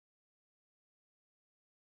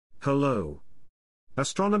Hello.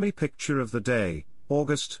 Astronomy picture of the day,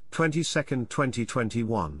 August 22,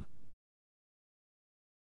 2021.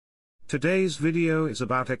 Today's video is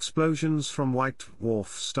about explosions from white dwarf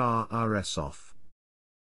star RS Oph.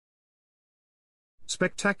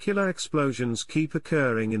 Spectacular explosions keep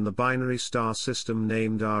occurring in the binary star system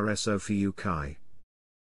named RS Ophiuchi.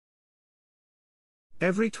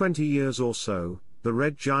 Every 20 years or so, the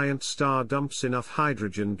red giant star dumps enough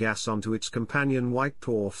hydrogen gas onto its companion white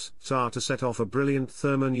dwarf star to set off a brilliant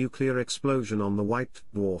thermonuclear explosion on the white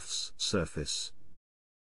dwarf's surface.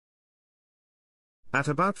 At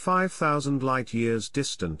about 5,000 light-years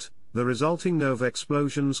distant, the resulting nova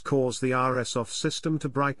explosions cause the RS Oph system to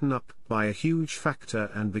brighten up by a huge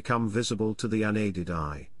factor and become visible to the unaided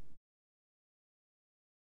eye.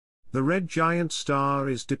 The red giant star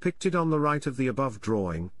is depicted on the right of the above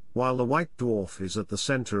drawing, while the white dwarf is at the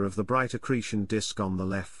center of the bright accretion disk on the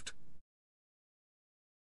left.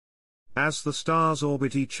 As the stars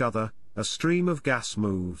orbit each other, a stream of gas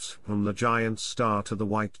moves from the giant star to the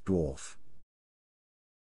white dwarf.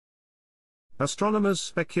 Astronomers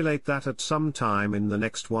speculate that at some time in the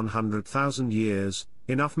next 100,000 years,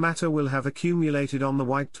 enough matter will have accumulated on the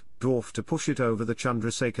white dwarf to push it over the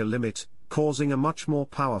Chandrasekhar Limit, causing a much more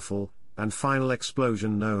powerful and final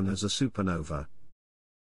explosion known as a supernova.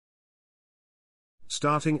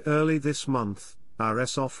 Starting early this month,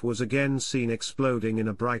 RS Oph was again seen exploding in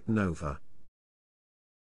a bright nova.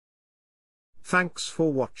 Thanks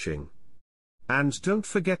for watching. And don't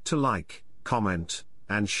forget to like, comment,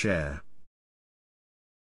 and share.